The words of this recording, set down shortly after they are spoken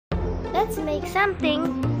let's make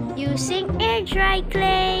something using air dry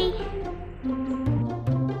clay.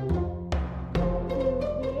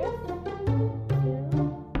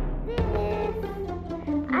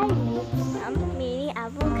 I made some mini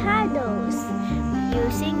avocados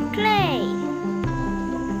using clay.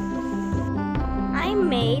 I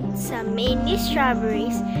made some mini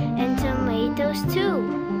strawberries and tomatoes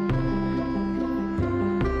too.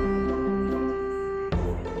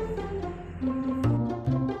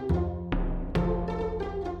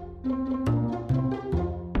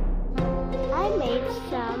 I made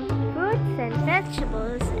some fruits and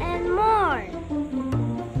vegetables and more.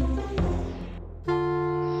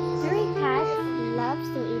 Three cats loves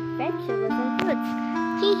to eat vegetables and fruits.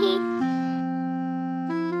 Hee.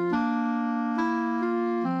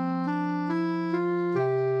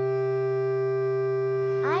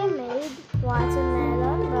 I made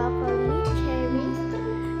watermelon, broccoli, cherries,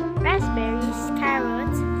 raspberries,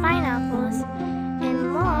 carrots, pineapples, and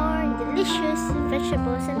more delicious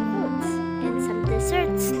vegetables and fruits, and some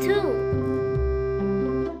desserts too.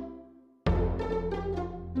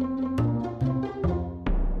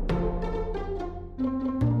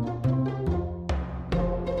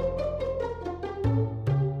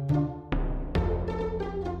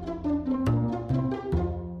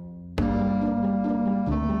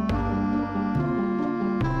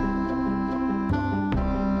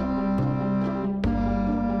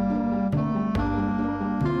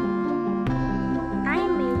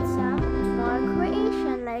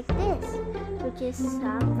 Like this, which is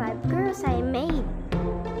some 5 girls I made.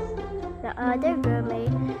 The other girl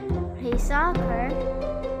play soccer,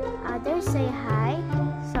 others say hi,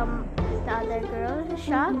 the other girl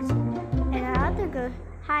shocks, and another girl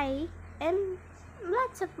hi, and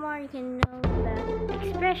lots of more. You can know the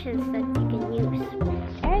expressions that you can use.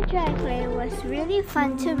 Air dry clay was really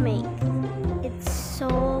fun to make. It's so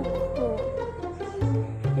cool.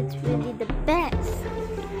 It's really the best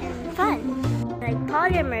and fun. Like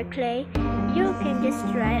polymer clay, you can just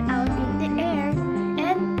dry it out in the air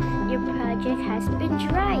and your project has been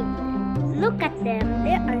dried. Look at them,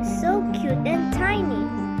 they are so cute and tiny.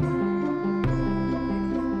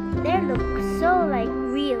 They look so like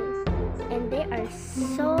real and they are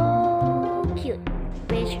so cute,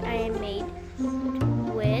 which I made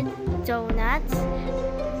with donuts,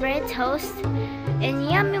 bread toast, and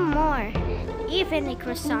yummy more, even a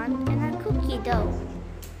croissant and a cookie dough.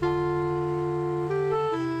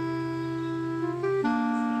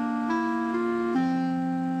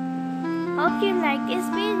 Hope you like this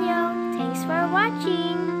video. Thanks for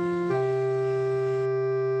watching.